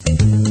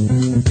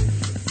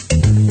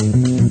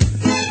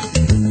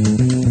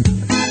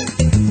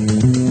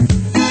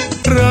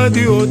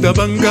راديو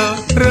دبنقا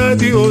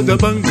راديو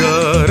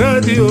دبنقا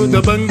راديو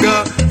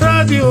دبنقا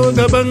راديو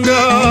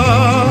دبنقا.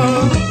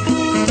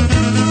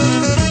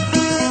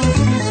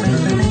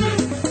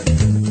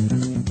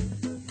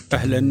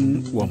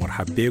 أهلا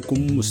ومرحبا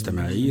بكم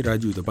مستمعي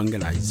راديو دبنقا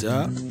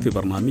الأعزاء في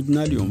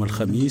برنامجنا اليوم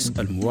الخميس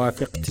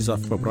الموافق 9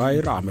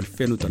 فبراير عام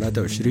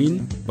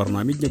 2023.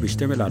 برنامجنا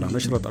بيشتمل على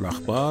نشرة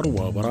الأخبار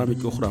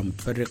وبرامج أخرى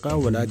متفرقة،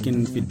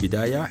 ولكن في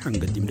البداية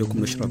حنقدم لكم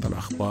نشرة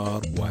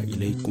الأخبار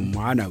وإليكم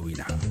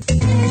عناوينها.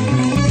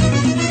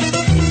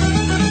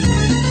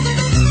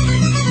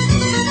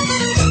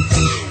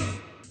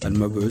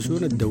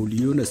 المبعوثون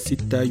الدوليون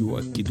الستة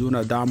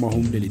يؤكدون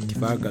دعمهم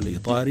للاتفاق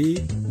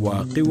الإطاري،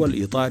 وقوى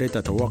الإطار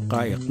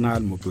تتوقع إقناع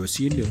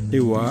المبعوثين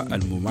للقوى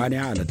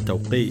الممانعة على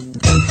التوقيع.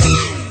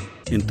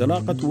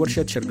 انطلاقة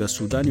ورشة شرق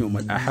السودان يوم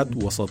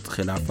الأحد وسط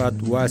خلافات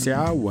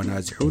واسعة،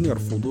 ونازحون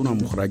يرفضون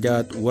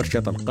مخرجات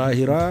ورشة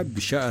القاهرة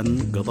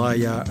بشأن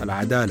قضايا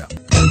العدالة.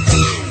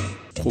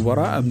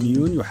 خبراء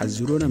أمنيون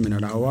يحذرون من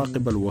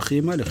العواقب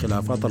الوخيمة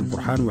لخلافات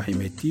البرهان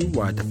وحميتي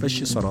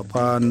وتفشي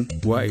سرطان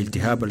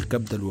والتهاب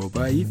الكبد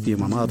الوبائي في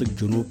مناطق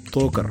جنوب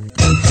طوكر.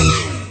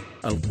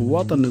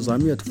 القوات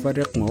النظامية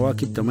تفرق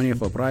مواكب 8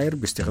 فبراير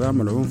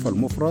باستخدام العنف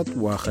المفرط،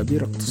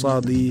 وخبير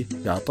اقتصادي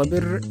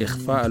يعتبر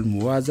إخفاء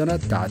الموازنة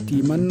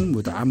تعتيما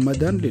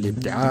متعمدا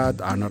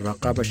للابتعاد عن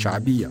الرقابة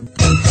الشعبية.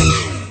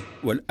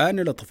 والآن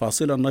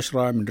لتفاصيل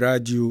النشرة من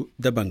راديو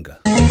دبنقا.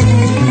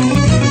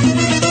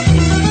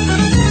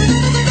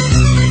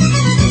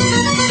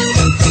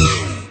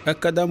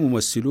 أكد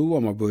ممثلو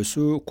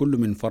ومبعوثو كل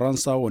من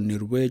فرنسا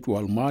والنرويج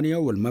وألمانيا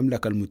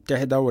والمملكة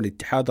المتحدة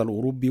والاتحاد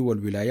الأوروبي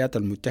والولايات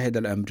المتحدة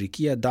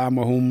الأمريكية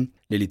دعمهم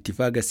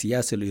للاتفاق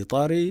السياسي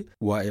الإطاري،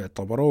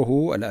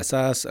 واعتبروه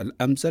الأساس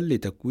الأمثل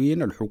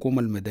لتكوين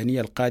الحكومة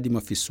المدنية القادمة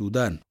في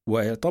السودان.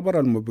 واعتبر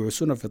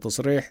المبعوثون في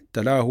تصريح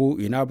تلاه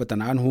إنابة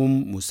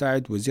عنهم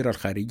مساعد وزير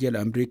الخارجية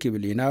الأمريكي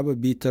بالإنابة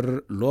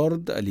بيتر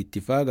لورد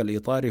الاتفاق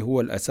الإطاري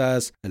هو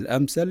الأساس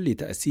الأمثل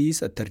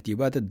لتأسيس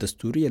الترتيبات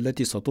الدستورية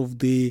التي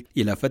ستفضي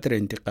إلى فترة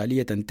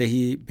انتقالية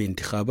تنتهي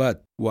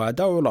بانتخابات.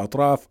 ودعوا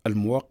الأطراف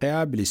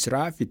الموقعة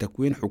بالإسراع في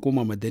تكوين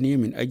حكومة مدنية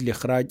من أجل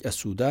إخراج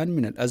السودان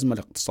من الأزمة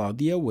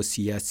الاقتصادية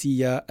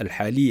والسياسية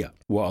الحالية.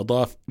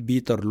 وأضاف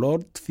بيتر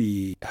لورد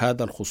في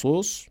هذا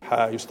الخصوص: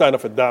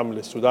 يستأنف الدعم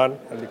للسودان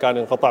اللي كان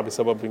انقطع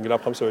بسبب انقلاب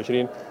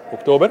 25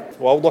 أكتوبر،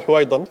 وأوضحوا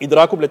أيضا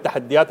إدراكهم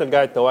للتحديات اللي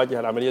قاعد تواجه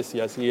العملية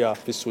السياسية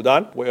في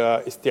السودان،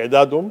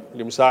 واستعدادهم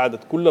لمساعدة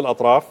كل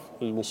الأطراف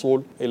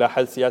للوصول إلى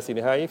حل سياسي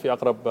نهائي في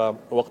أقرب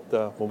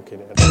وقت ممكن.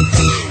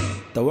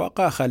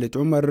 توقع خالد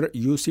عمر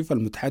يوسف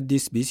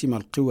المتحدث باسم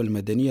القوى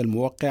المدنية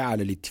الموقعة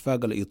على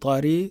الاتفاق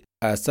الإطاري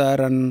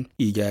آثارا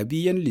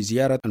إيجابيا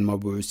لزيارة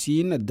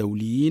المبعوثين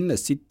الدوليين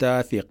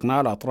الستة في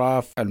إقناع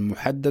الأطراف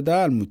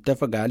المحددة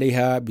المتفق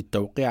عليها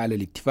بالتوقيع على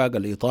الاتفاق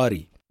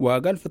الإطاري.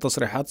 وقال في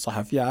تصريحات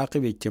صحفية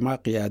عقب اجتماع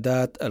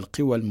قيادات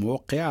القوى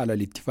الموقعة على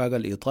الاتفاق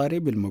الإطاري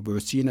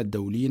بالمبعوثين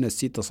الدوليين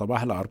الستة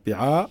صباح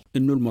الأربعاء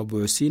إن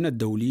المبعوثين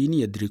الدوليين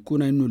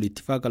يدركون أن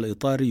الاتفاق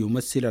الإطاري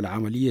يمثل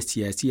العملية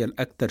السياسية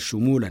الأكثر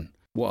شمولا.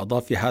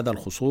 وأضاف في هذا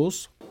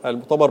الخصوص: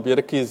 المؤتمر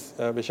بيركز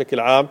بشكل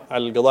عام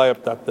على القضايا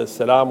بتاعت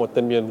السلام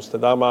والتنمية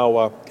المستدامة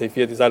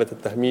وكيفية إزالة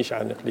التهميش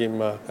عن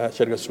إقليم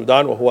شرق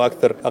السودان، وهو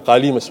أكثر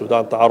أقاليم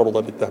السودان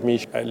تعرضا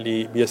للتهميش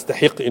اللي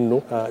بيستحق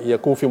إنه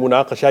يكون في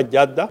مناقشات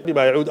جادة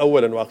لما يعود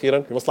أولا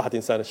وأخيرا لمصلحة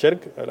إنسان الشرق.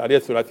 الآلية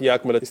الثلاثية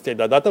أكملت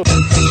استعداداتها.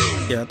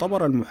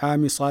 يعتبر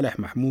المحامي صالح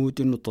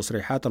محمود أن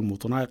التصريحات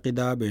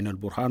المتناقضة بين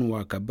البرهان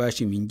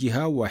وكباشي من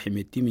جهة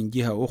وحميتي من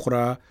جهة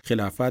أخرى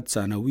خلافات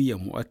ثانوية،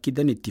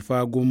 مؤكدا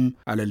اتفاقهم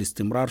على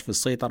الاستمرار في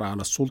السيطرة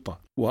على السلطة.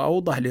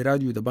 وأوضح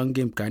لراديو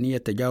دبنقا إمكانية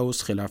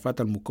تجاوز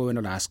خلافات المكون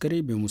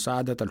العسكري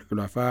بمساعدة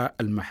الحلفاء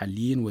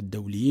المحليين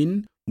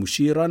والدوليين،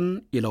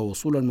 مشيرا إلى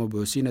وصول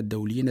المبعوثين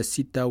الدوليين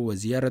الستة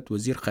وزيارة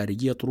وزير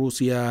خارجية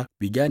روسيا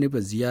بجانب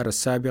الزيارة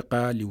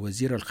السابقة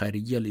لوزير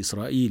الخارجية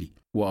الإسرائيلي.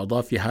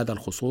 وأضاف في هذا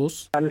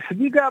الخصوص: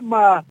 الحقيقة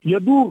ما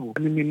يدور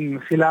من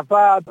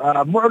خلافات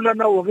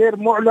معلنة وغير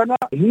معلنة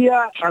هي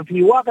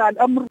في واقع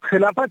الأمر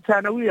خلافات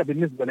ثانوية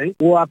بالنسبة لي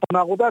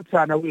وتناقضات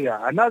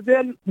ثانوية.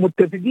 نازل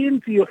متفقين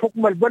في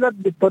حكم البلد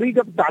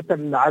بالطريقة بتاعت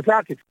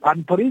العساكر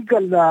عن طريق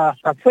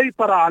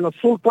السيطرة على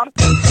السلطة.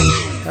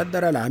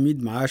 حذر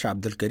العميد معاش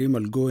عبد الكريم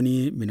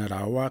القوني من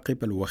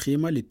العواقب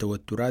الوخيمة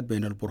للتوترات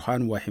بين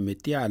البرهان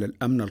وحميتي على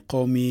الأمن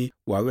القومي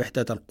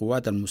ووحدة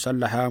القوات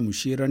المسلحة،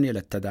 مشيرا إلى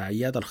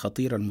التداعيات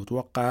الخطيرة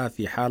المتوقعة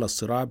في حال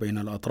الصراع بين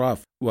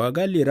الأطراف.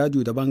 وقال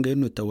لراديو دبنقا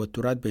أن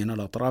التوترات بين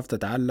الأطراف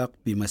تتعلق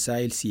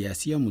بمسائل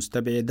سياسية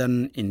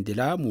مستبعدا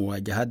اندلاع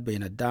مواجهات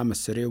بين الدعم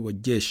السريع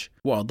والجيش.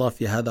 وأضاف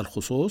في هذا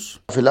الخصوص: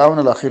 في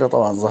الآونة الأخيرة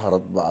طبعا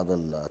ظهرت بعض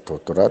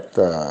التوترات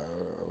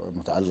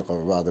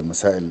المتعلقة ببعض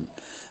المسائل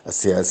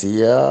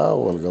السياسية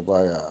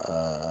والقضايا،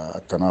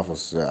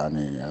 التنافس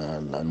يعني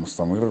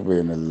المستمر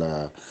بين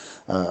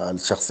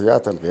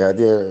الشخصيات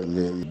القيادية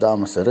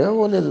للدعم السريع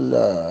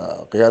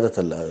وللقيادة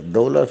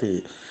الدولة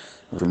في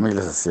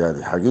المجلس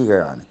السيادي. حقيقة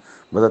يعني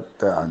بدأت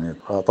يعني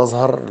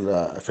تظهر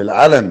في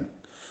العلن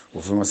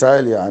وفي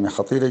مسائل يعني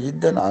خطيرة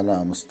جدا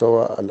على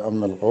مستوى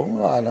الأمن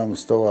القومي وعلى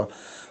مستوى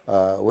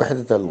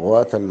وحدة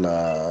القوات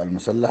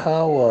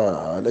المسلحة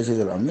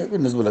والأجهزة الأمنية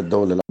بالنسبة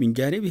للدولة. من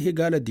جانبه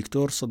قال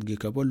الدكتور صدقي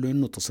كابولو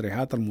إنه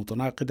التصريحات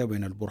المتناقضة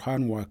بين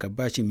البرهان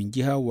وكباشي من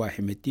جهة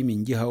وحميتي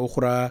من جهة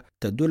أخرى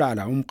تدل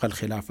على عمق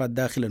الخلافات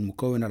داخل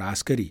المكون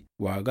العسكري.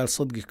 وقال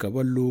صدقي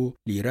كابولو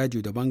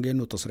لراديو دبنقا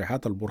إنه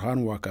تصريحات البرهان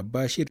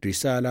وكباشي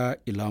رسالة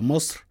إلى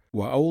مصر،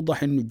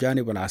 وأوضح أن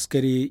الجانب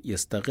العسكري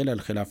يستغل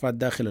الخلافات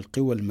داخل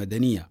القوى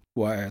المدنية،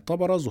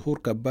 واعتبر ظهور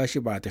كباشي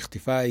بعد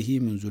اختفائه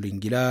منذ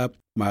الانقلاب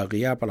مع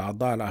غياب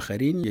الأعضاء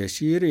الآخرين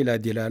يشير إلى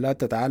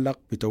دلالات تتعلق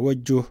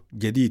بتوجه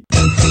جديد.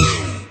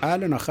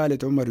 أعلن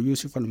خالد عمر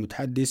يوسف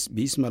المتحدث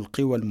باسم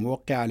القوى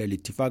الموقعة على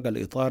الاتفاق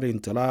الإطاري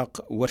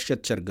انطلاق ورشة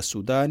شرق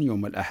السودان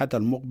يوم الأحد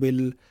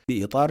المقبل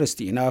بإطار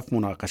استئناف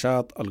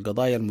مناقشات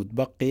القضايا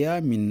المتبقية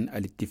من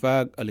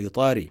الاتفاق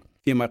الإطاري،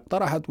 فيما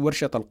اقترحت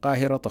ورشة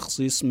القاهرة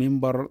تخصيص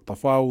منبر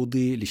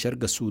تفاوضي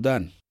لشرق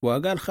السودان.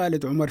 وقال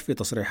خالد عمر في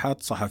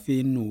تصريحات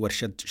صحفي أن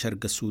ورشة شرق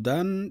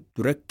السودان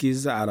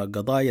تركز على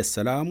قضايا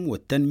السلام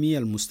والتنمية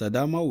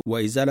المستدامة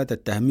وإزالة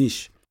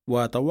التهميش،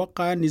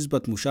 وتوقع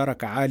نسبة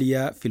مشاركة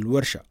عالية في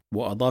الورشة.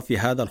 وأضاف في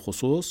هذا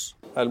الخصوص: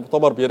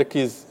 المؤتمر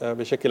بيركز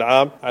بشكل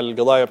عام على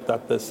القضايا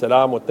بتاعت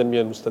السلام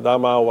والتنمية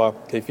المستدامة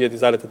وكيفية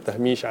إزالة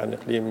التهميش عن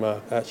إقليم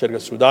شرق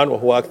السودان،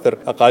 وهو أكثر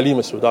أقاليم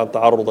السودان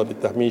تعرضا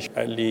للتهميش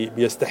اللي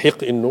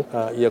بيستحق إنه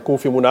يكون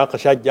في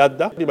مناقشات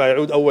جادة لما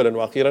يعود أولا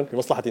وأخيرا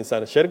لمصلحة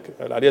إنسان الشرق.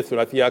 العملية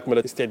الثلاثية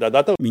أكملت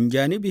استعداداتها. من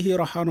جانبه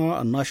رحن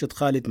الناشط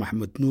خالد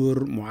محمد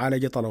نور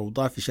معالجة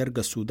الأوضاع في شرق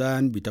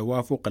السودان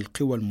بتوافق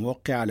القوى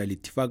الموقعة على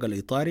الاتفاق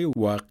الإطاري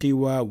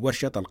وقوى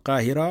ورشة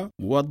القاهرة،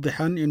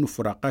 موضحا أن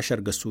فرقاء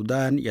شرق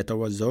السودان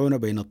يتوزعون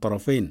بين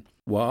الطرفين.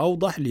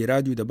 وأوضح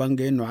لراديو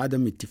دبنقا أن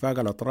عدم اتفاق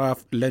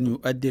الأطراف لن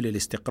يؤدي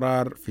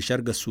للاستقرار في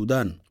شرق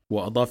السودان.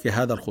 وأضاف في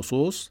هذا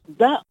الخصوص: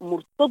 ده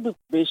مرتبط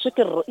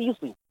بشكل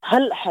رئيسي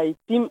هل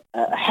حيتم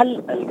حل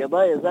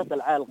القضايا ذات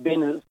العالق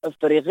بين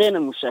الفريقين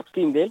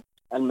المشاركين ديل،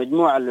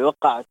 المجموعة اللي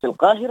وقعت في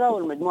القاهرة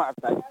والمجموعة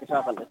بتاع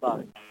الاتفاق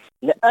الإطاري،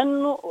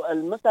 لأنه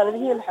المسألة دي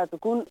هي اللي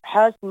حتكون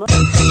حاسمة.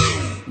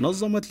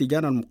 نظمت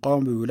لجان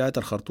المقاومة بولاية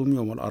الخرطوم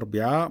يوم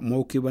الأربعاء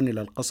موكبا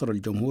إلى القصر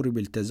الجمهوري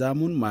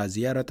بالتزامن مع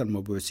زيارة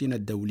المبعوثين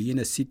الدوليين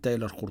الستة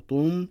إلى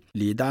الخرطوم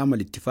لدعم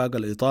الاتفاق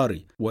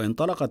الإطاري.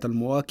 وانطلقت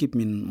المواكب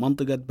من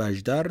منطقة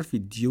باجدار في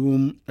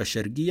الديوم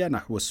الشرقية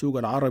نحو السوق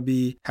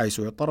العربي، حيث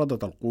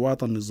اعترضت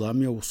القوات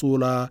النظامية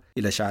وصولها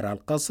إلى شارع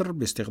القصر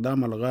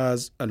باستخدام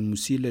الغاز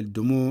المسيل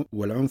للدموع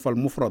والعنف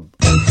المفرط.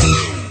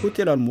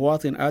 قتل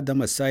المواطن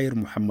آدم الساير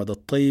محمد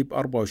الطيب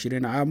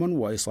 24 عاما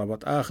وإصابة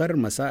آخر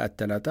مساء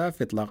الثلاثاء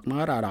في إطلاق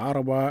نار على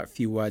عربة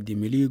في وادي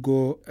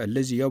ميليغو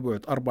الذي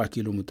يبعد 4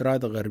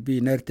 كيلومترات غربي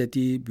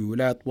نرتتي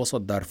بولاية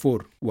وسط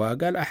دارفور.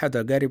 وقال أحد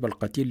أقارب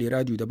القتيل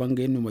لراديو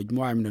دبنقا إنه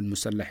مجموعة من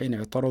المسلحين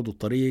اعترضوا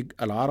طريق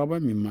العربة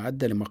مما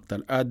أدى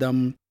لمقتل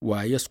آدم،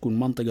 ويسكن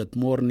منطقة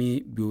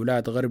مورني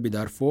بولاية غرب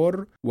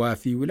دارفور.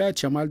 وفي ولاية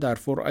شمال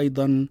دارفور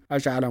أيضا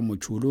أشعل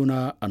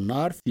مجهولون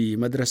النار في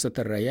مدرسة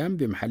الريان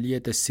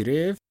بمحلية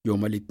السريف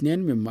يوم الاثنين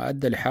مما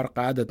أدى لحرق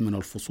عدد من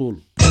الفصول.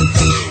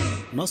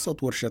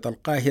 نصت ورشة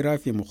القاهرة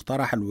في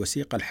مقترح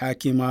الوثيقة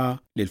الحاكمة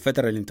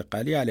للفترة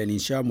الانتقالية على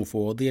الإنشاء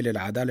مفوضية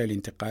للعدالة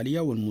الانتقالية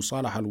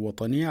والمصالحة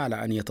الوطنية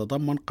على أن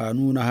يتضمن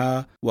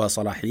قانونها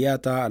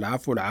وصلاحياتها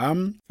العفو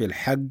العام في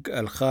الحق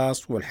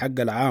الخاص والحق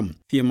العام،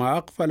 فيما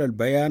أقفل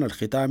البيان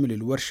الختامي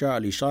للورشة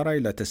الإشارة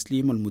إلى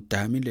تسليم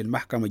المتهمين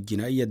للمحكمة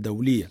الجنائية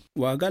الدولية.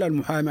 وقال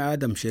المحامي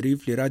آدم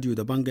شريف لراديو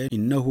دبنقا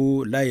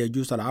إنه لا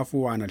يجوز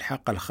العفو عن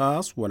الحق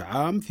الخاص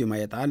والعام فيما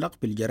يتعلق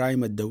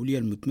بالجرائم الدولية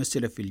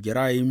المتمثلة في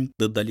الجرائم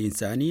ضد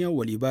الإنسانية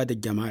والإبادة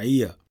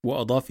الجماعية.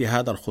 وأضاف في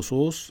هذا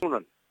الخصوص: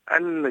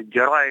 أن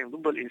الجرائم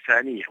ضد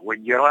الإنسانية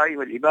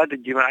والجرائم الإبادة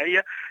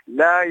الجماعية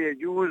لا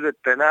يجوز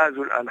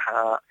التنازل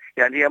عنها،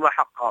 يعني هي ما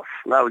حق خاص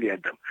لا ولي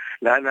الدم،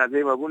 لأنها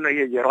زي ما قلنا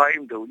هي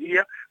جرائم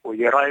دولية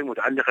وجرائم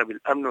متعلقة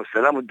بالأمن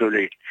والسلام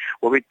الدولي.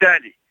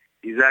 وبالتالي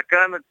إذا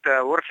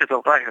كانت ورشة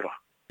القاهرة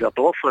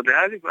توصل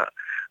لهذه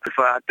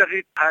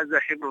فأعتقد هذا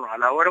حبر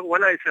على ورق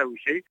ولا يساوي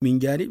شيء. من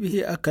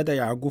جانبه أكد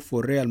يعقوب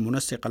فوري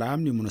المنسق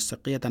العام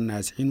لمنسقية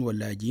النازحين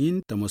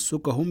واللاجئين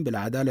تمسكهم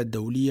بالعدالة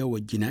الدولية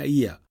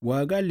والجنائية.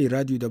 وقال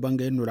لراديو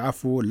دبنقا إنه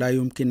العفو لا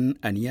يمكن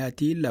أن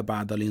يأتي إلا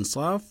بعد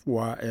الإنصاف.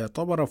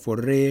 واعتبر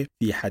فوري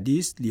في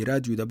حديث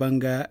لراديو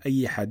دبنقا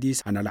أي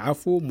حديث عن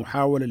العفو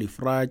محاولة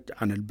الإفراج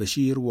عن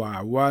البشير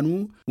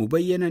وأعوانه،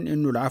 مبينا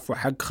إنه العفو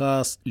حق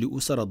خاص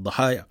لأسر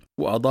الضحايا.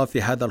 وأضاف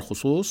في هذا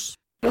الخصوص: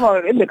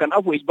 اللي كان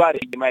أبو إجباري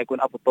ما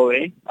يكون أبو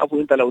طوعي.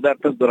 أبو أنت لو دار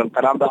تصدر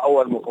الكلام ده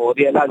أول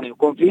مفوضية لازم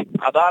يكون في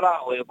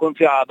عدالة ويكون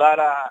في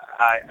عدالة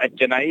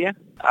الجنائية.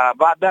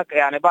 بعد ذاك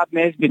يعني بعد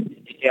ما يثبت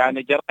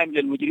يعني جرائم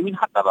للمجرمين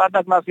حتى بعد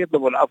ذاك ناس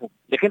يطلبوا العفو،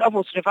 لكن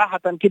عفو صفاحة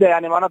كده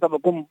يعني معناتها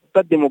بكون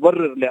تقدم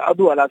مبرر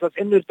لعضو على أساس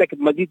إنه يرتكب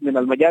مزيد من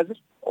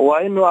المجازر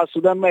وإنه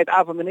السودان ما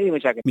يتعافى من أي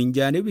مشاكل. من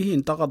جانبه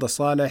انتقد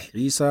صالح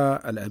عيسى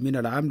الأمين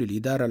العام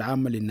للإدارة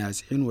العامة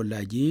للنازحين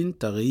واللاجئين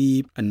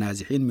تغييب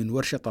النازحين من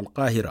ورشة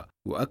القاهرة،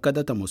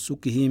 وأكد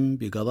تمسكهم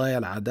بقضايا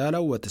العدالة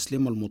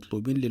وتسليم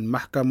المطلوبين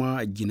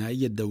للمحكمة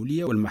الجنائية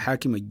الدولية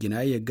والمحاكم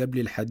الجنائية قبل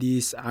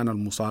الحديث عن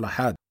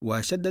المصالحات.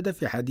 وشدد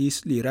في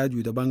حديث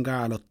لراديو دبنقا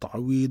على التعويض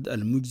التعويض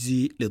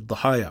المجزي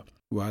للضحايا،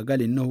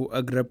 وقال إنه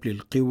أقرب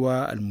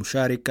للقوى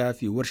المشاركة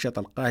في ورشة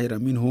القاهرة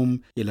منهم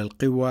إلى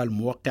القوى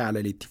الموقعة على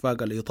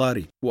الاتفاق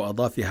الإطاري.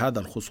 وأضاف في هذا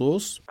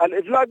الخصوص: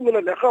 الإفلاج من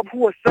العقاب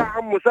هو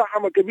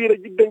مساهمة كبيرة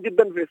جدا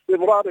جدا في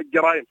استمرار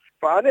الجرائم،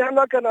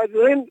 فنحن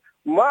كنازحين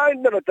ما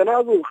عندنا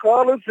تنازل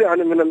خالص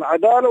يعني من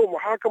العدالة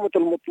ومحاكمة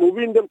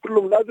المطلوبين دول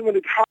كلهم لازم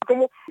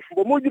يتحاكموا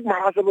بموجب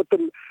محاسبة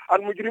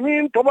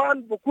المجرمين. طبعا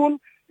بكون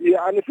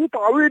يعني في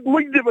تعويض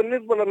مجزي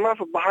بالنسبة للناس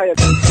الضحايا.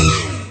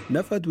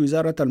 نفت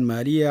وزارة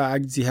المالية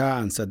عجزها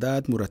عن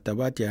سداد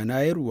مرتبات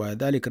يناير،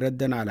 وذلك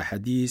ردا على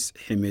حديث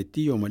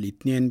حميتي يوم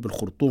الاثنين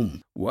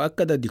بالخرطوم.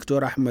 وأكد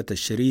الدكتور أحمد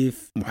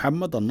الشريف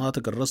محمد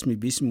الناطق الرسمي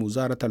باسم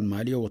وزارة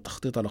المالية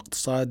والتخطيط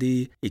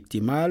الاقتصادي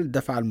اكتمال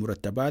دفع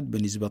المرتبات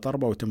بنسبة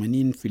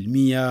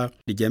 84%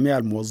 لجميع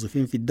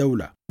الموظفين في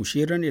الدولة،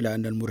 مشيرا إلى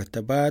أن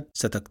المرتبات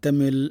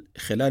ستكتمل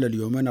خلال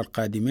اليومين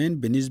القادمين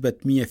بنسبة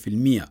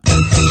 100%.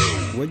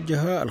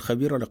 وجه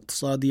الخبير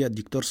الاقتصادي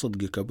الدكتور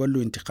صدقي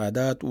كابلو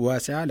انتقادات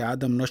واسعة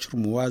لعدم نشر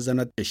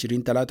موازنة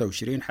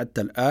 2023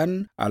 حتى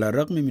الآن على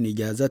الرغم من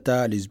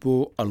إجازتها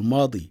الأسبوع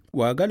الماضي.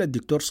 وقال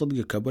الدكتور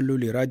صدقي كابلو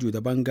لراديو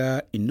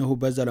دبنقا إنه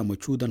بذل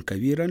مجهودا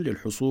كبيرا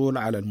للحصول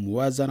على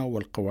الموازنة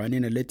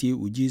والقوانين التي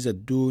أجيزت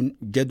دون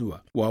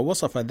جدوى،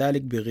 ووصف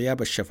ذلك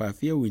بغياب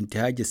الشفافية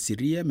وانتهاج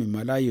السرية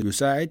مما لا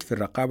يساعد في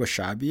الرقابة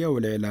الشعبية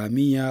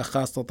والإعلامية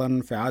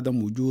خاصة في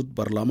عدم وجود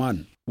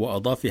برلمان.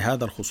 وأضاف في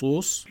هذا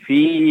الخصوص: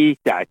 في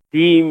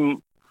تعتيم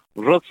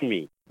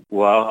رسمي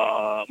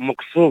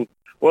ومقصود،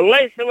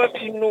 والله السبب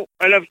إنه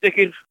أنا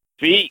أفتكر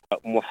في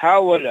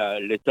محاولة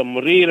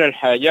لتمرير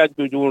الحاجات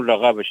بدون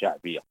رقابة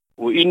شعبية،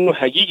 وإنه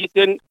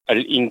حقيقة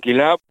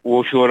الانقلاب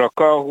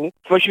وشركائه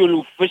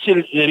فشلوا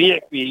فشل ذريع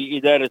في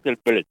إدارة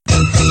البلد.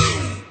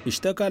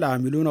 اشتكى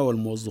العاملون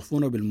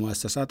والموظفون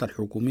بالمؤسسات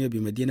الحكومية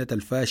بمدينة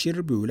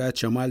الفاشر بولاية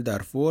شمال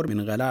دارفور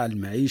من غلاء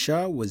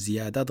المعيشة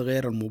والزيادات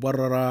غير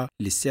المبررة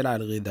للسلع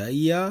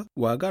الغذائية.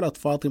 وقالت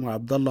فاطمة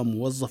عبد الله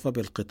موظفة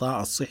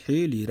بالقطاع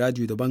الصحي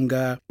لراديو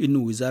دبنقا إن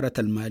وزارة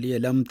المالية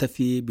لم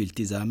تفي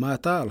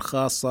بالتزاماتها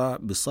الخاصة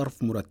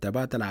بصرف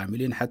مرتبات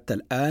العاملين حتى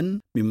الآن،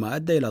 مما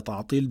أدى إلى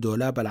تعطيل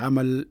دولاب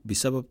العمل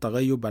بسبب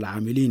تغيب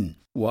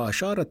العاملين.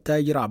 وأشار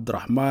التاجر عبد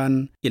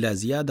الرحمن إلى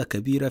زيادة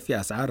كبيرة في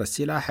أسعار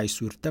السلع،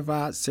 حيث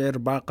ارتفع سعر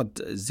باقة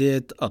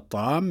زيت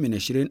الطعام من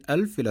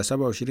 20,000 إلى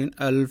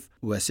 27,000،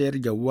 وسعر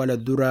جوال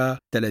الذرة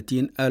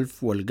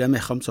 30,000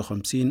 والقمح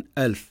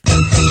 55,000.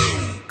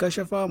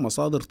 كشف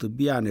مصادر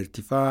طبية عن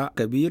ارتفاع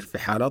كبير في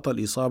حالات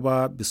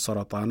الإصابة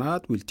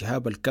بالسرطانات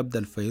والتهاب الكبد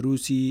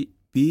الفيروسي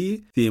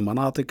في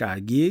مناطق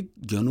عقيق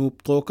جنوب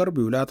طوكر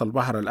بولاية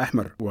البحر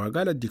الأحمر.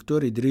 وقال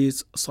الدكتور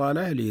إدريس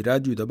صالح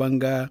لراديو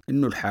دبنقا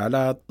إنه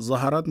الحالات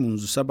ظهرت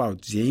منذ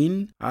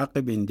 97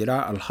 عقب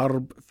اندلاع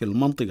الحرب في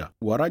المنطقة.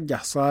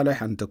 ورجح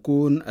صالح أن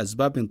تكون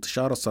أسباب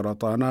انتشار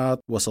السرطانات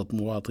وسط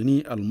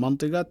مواطني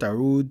المنطقة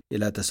تعود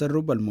إلى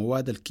تسرب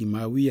المواد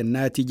الكيماوية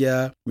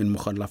الناتجة من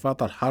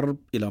مخلفات الحرب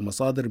إلى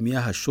مصادر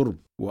مياه الشرب.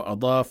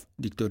 وأضاف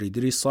دكتور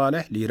إدريس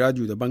صالح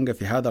لراديو دبنقا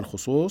في هذا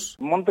الخصوص: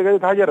 المنطقة دي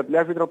تهجرت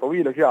لها فترة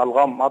طويلة، فيها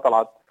ألغام ما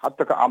طلعت،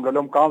 حتى عاملة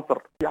لهم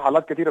كانسر، في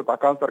حالات كثيرة بتاع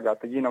كانسر قاعد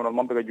تجينا من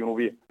المنطقة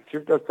الجنوبية.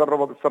 شفت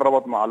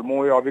اتسربت مع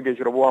الموية وبقى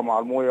يشربوها مع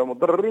الموية،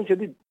 متضررين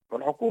شديد.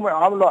 فالحكومة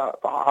عاملة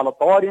حالة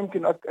طوارئ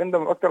يمكن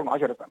عندهم أكثر من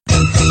 10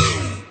 سنين.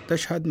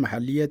 تشهد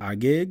محلية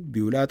عقيق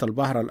بولاية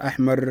البحر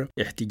الأحمر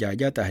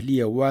احتجاجات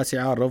أهلية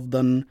واسعة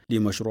رفضا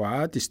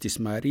لمشروعات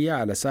استثمارية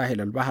على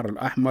ساحل البحر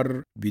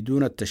الأحمر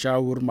بدون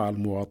التشاور مع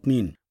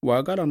المواطنين.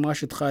 وقال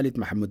الناشط خالد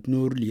محمد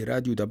نور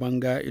لراديو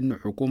دبنقا إن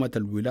حكومة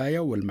الولاية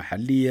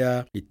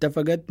والمحلية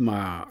اتفقت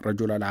مع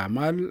رجل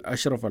الأعمال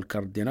أشرف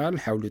الكاردينال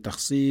حول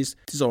تخصيص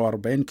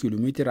 49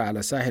 كيلومتر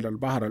على ساحل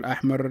البحر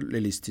الأحمر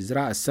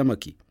للاستزراع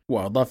السمكي.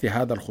 وأضاف في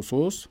هذا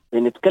الخصوص: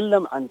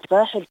 نتكلم عن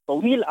ساحل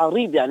طويل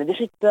عريض، يعني دي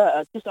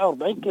حتى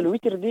 49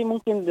 كيلومتر دي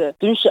ممكن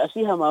تنشأ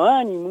فيها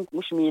مواني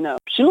مش ميناء.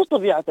 شنو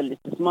طبيعة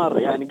الاستثمار؟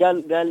 يعني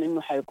قال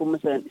إنه حيكون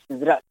مثلا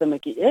استزراع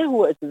سمكي. إيه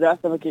هو استزراع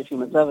سمكي في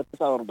مسافة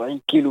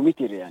 49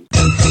 كيلومتر يعني؟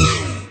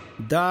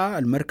 دعا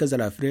المركز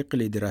الأفريقي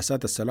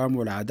لدراسات السلام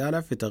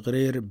والعدالة في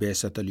تقرير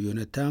بعثة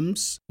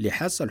اليونتامس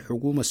لحث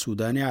الحكومة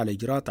السودانية على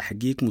إجراء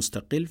تحقيق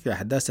مستقل في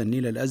أحداث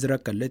النيل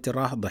الأزرق التي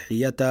راح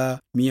ضحيتها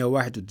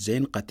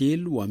 191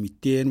 قتيل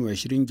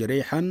و220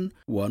 جريحا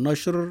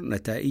ونشر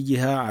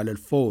نتائجها على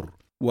الفور.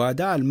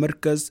 ودعا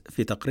المركز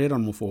في تقرير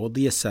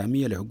المفوضية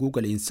السامية لحقوق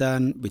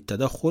الإنسان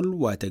بالتدخل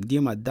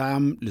وتقديم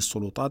الدعم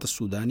للسلطات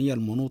السودانية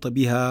المنوطة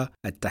بها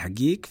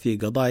التحقيق في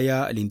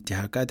قضايا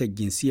الانتهاكات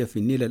الجنسية في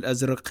النيل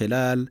الأزرق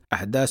خلال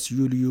أحداث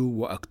يوليو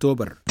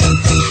وأكتوبر.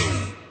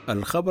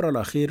 الخبر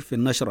الأخير في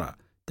النشرة: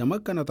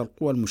 تمكنت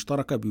القوى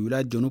المشتركة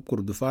بولاية جنوب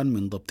كردفان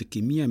من ضبط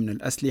كمية من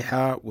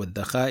الأسلحة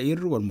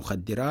والذخائر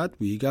والمخدرات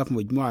وإيقاف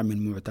مجموعة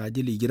من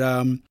معتادي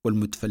الإجرام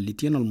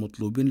والمتفلتين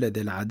المطلوبين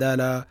لدى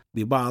العدالة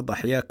ببعض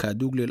أحياء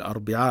كادوغ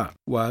للأربعاء.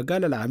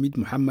 وقال العميد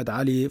محمد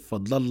علي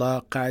فضل الله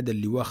قائد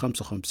اللواء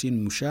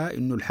 55 مشاة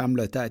إنه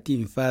الحملة تأتي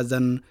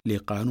إنفاذا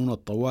لقانون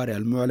الطوارئ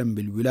المعلن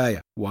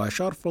بالولاية،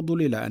 وأشار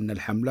فضل إلى أن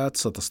الحملات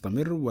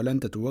ستستمر ولن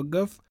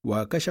تتوقف،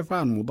 وكشف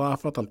عن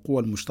مضاعفة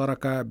القوى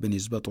المشتركة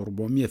بنسبة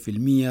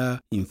 400%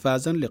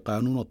 إنفاذا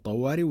لقانون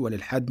الطوارئ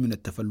وللحد من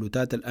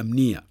التفلتات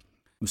الأمنية.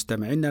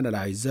 مستمعينا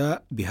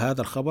الأعزاء،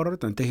 بهذا الخبر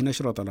تنتهي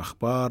نشرة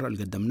الأخبار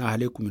اللي قدمناها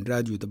لكم من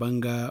راديو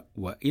دبنقا،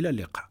 وإلى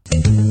اللقاء.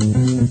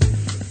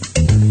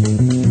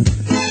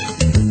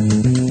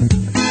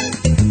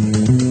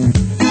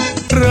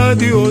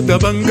 راديو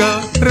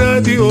دبنقا،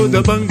 راديو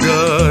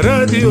دبنقا،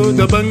 راديو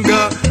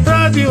دبنقا،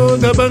 راديو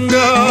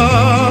دبنقا.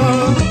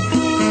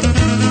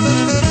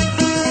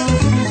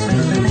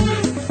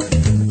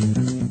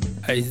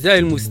 أعزائي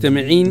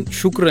المستمعين،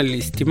 شكرا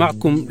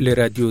لاستماعكم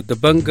لراديو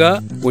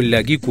دبنقا،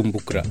 ونلاقيكم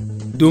بكرة.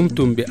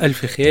 دمتم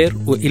بألف خير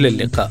وإلى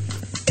اللقاء.